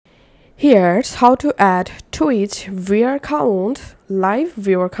Here's how to add Twitch viewer count, live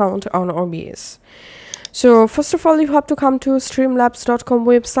viewer count on OBS. So first of all, you have to come to streamlabs.com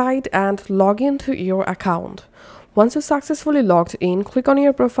website and log into your account. Once you successfully logged in, click on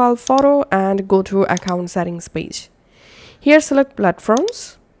your profile photo and go to account settings page. Here select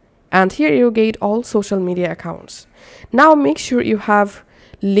platforms and here you get all social media accounts. Now make sure you have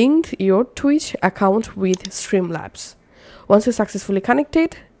linked your Twitch account with Streamlabs. Once you successfully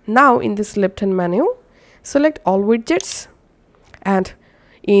connected, now in this left-hand menu, select all widgets and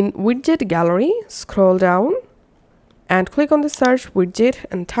in widget gallery, scroll down and click on the search widget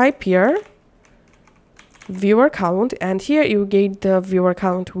and type here viewer count, and here you get the viewer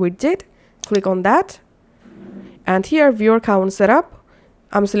count widget. Click on that and here viewer count setup.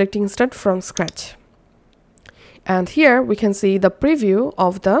 I'm selecting start from scratch. And here we can see the preview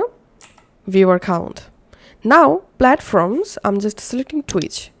of the viewer count. Now platforms, I'm just selecting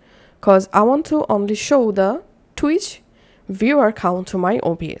Twitch because I want to only show the Twitch viewer count to my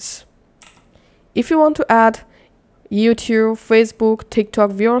OBS. If you want to add YouTube, Facebook, TikTok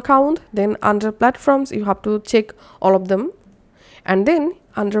viewer count, then under platforms you have to check all of them, and then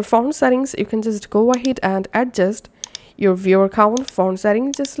under font settings you can just go ahead and adjust your viewer count font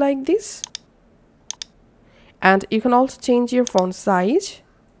setting just like this, and you can also change your font size.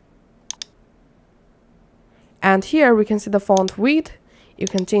 And here we can see the font width. You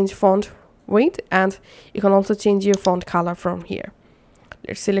can change font width and you can also change your font color from here.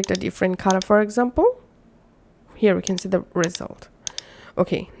 Let's select a different color, for example. Here we can see the result.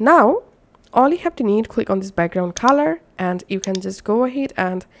 Okay, now all you have to need, click on this background color and you can just go ahead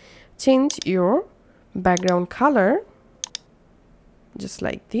and change your background color just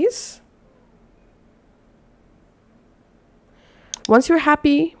like this. Once you're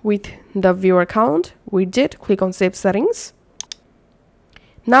happy with the viewer count widget, click on Save Settings.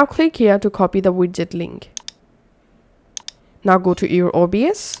 Now click here to copy the widget link. Now go to your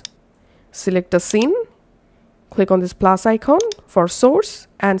OBS, select the scene, click on this plus icon for source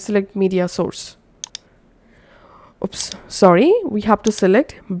and select media source. Oops, sorry, we have to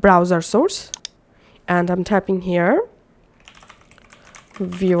select browser source, and I'm typing here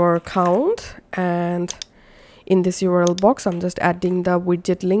viewer count, and in this URL box I'm just adding the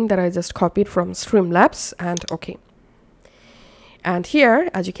widget link that I just copied from Streamlabs, and okay. And here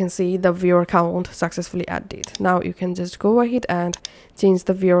as you can see the viewer count successfully added. Now you can just go ahead and change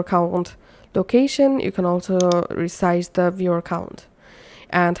the viewer count location. You can also resize the viewer count,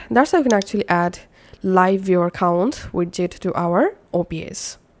 and that's how you can actually add live viewer count widget to our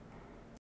OBS.